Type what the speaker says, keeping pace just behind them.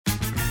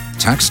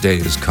Tax day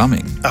is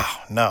coming.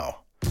 Oh, no.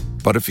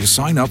 But if you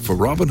sign up for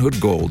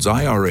Robinhood Gold's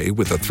IRA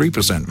with a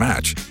 3%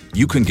 match,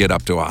 you can get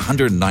up to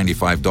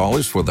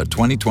 $195 for the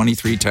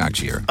 2023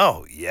 tax year.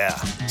 Oh, yeah.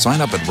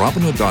 Sign up at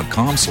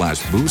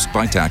Robinhood.com/boost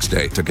by tax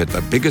day to get the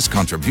biggest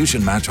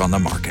contribution match on the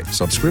market.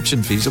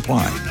 Subscription fees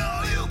apply.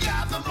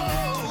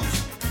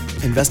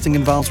 Investing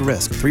involves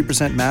risk.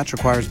 3% match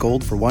requires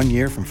gold for 1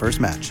 year from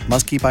first match.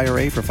 Must keep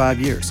IRA for 5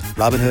 years.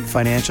 Robinhood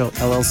Financial,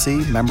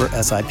 LLC, member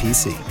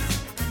SIPC.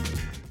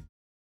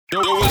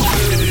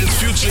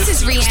 This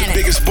is Rihanna. The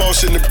biggest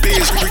boss in the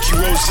biz, Ricky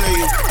Rose.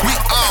 We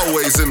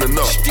always in the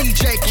know.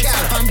 DJ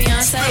Khaled. I'm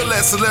Beyonce. Feel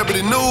that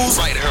celebrity news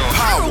right here on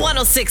Power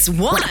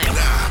 106.1.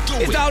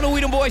 It's the All the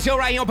We Them Boys show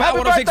right here on Power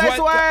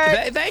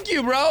 106.1. Thank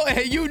you, bro.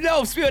 You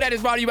know, Spill That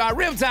is brought to you by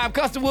Rimtime,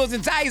 Custom Woods,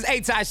 and Tigers.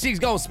 A-Tie Sheik's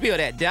gonna spill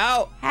that,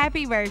 dog.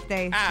 Happy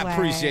birthday, Swag. I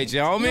appreciate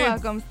you, homie. You're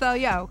welcome. So,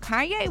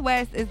 Kanye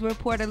West is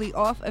reportedly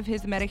off of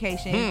his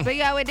medication. But,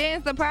 it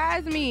didn't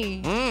surprise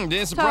me.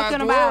 Didn't surprise Talking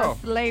the about world.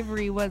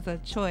 slavery was a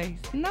choice.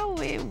 No,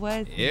 it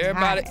was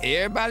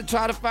Everybody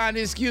try to find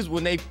an excuse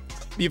when they,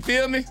 you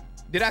feel me?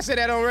 Did I say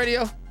that on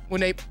radio?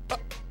 When they,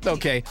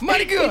 okay,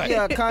 money good.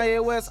 Yeah,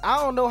 Kanye West,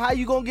 I don't know how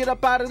you gonna get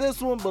up out of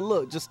this one, but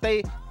look, just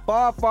stay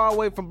far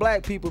away from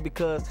black people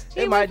because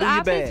they might do you He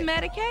was off bad. his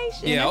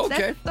medication. Yeah, okay.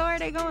 That's the story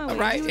they going with.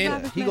 All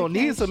right, He gonna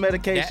need some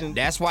medication.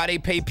 That's why they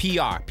pay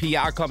PR.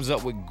 PR comes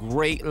up with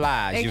great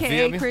lies. You feel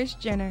AKA me? Kris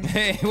Jenner.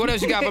 What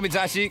else you got for me,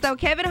 Tashik? So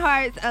Kevin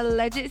Hart's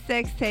alleged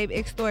sex tape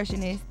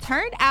extortionist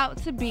turned out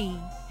to be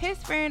his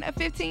friend of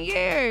 15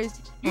 years.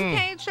 You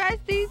can't trust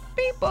these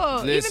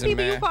people. Listen, Even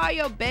people man. you call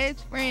your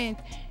best friends,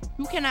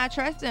 you cannot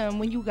trust them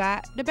when you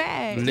got the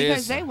bag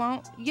because Listen. they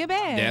won't get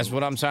bag. That's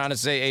what I'm trying to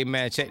say. Hey,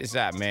 man, check this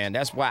out, man.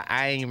 That's why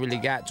I ain't really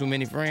got too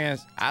many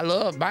friends. I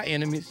love my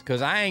enemies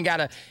because I ain't got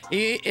to,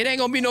 it ain't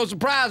going to be no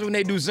surprise when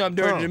they do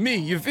something dirty to me.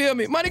 You feel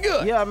me? Money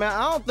good. Yeah, man,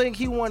 I don't think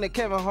he wanted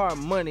Kevin Hart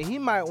money. He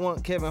might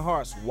want Kevin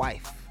Hart's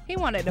wife. He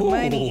wanted the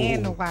money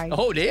and the wife.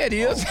 Oh, there it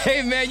is.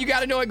 Hey, man, you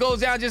got to know it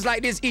goes down just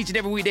like this each and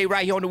every weekday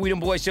right here on the We Them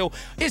Boys show.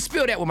 It's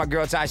Spill That with my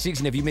girl, Ty Sheeks.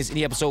 And if you miss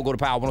any episode, go to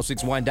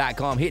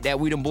power1061.com, hit that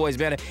We Them Boys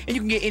banner, and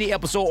you can get any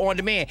episode on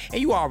demand. And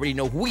you already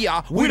know who we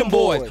are. We Them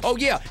Boys. Oh,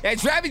 yeah. That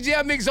traffic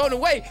jam mix on the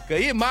way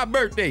because it's my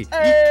birthday.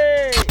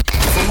 Hey!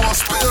 For more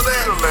Spill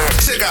That,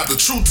 check out the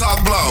True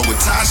Talk blog with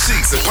Ty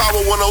Sheeks at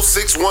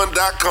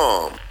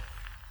power1061.com.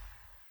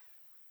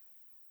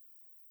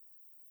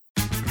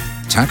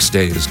 Tax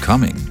day is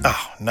coming.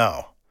 Oh,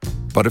 no.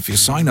 But if you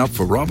sign up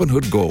for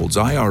Robinhood Gold's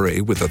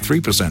IRA with a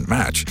 3%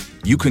 match,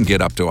 you can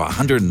get up to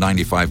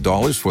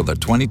 $195 for the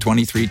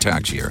 2023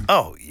 tax year.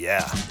 Oh,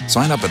 yeah.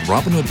 Sign up at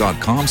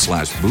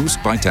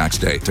Robinhood.com/boost by tax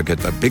day to get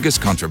the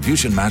biggest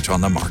contribution match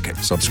on the market.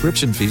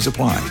 Subscription fees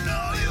apply.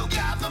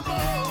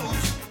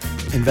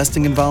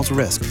 Investing involves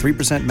risk.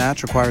 3%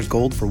 match requires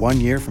gold for 1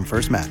 year from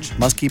first match.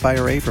 Must keep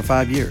IRA for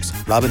 5 years.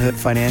 Robinhood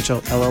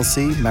Financial,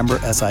 LLC, member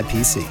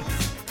SIPC.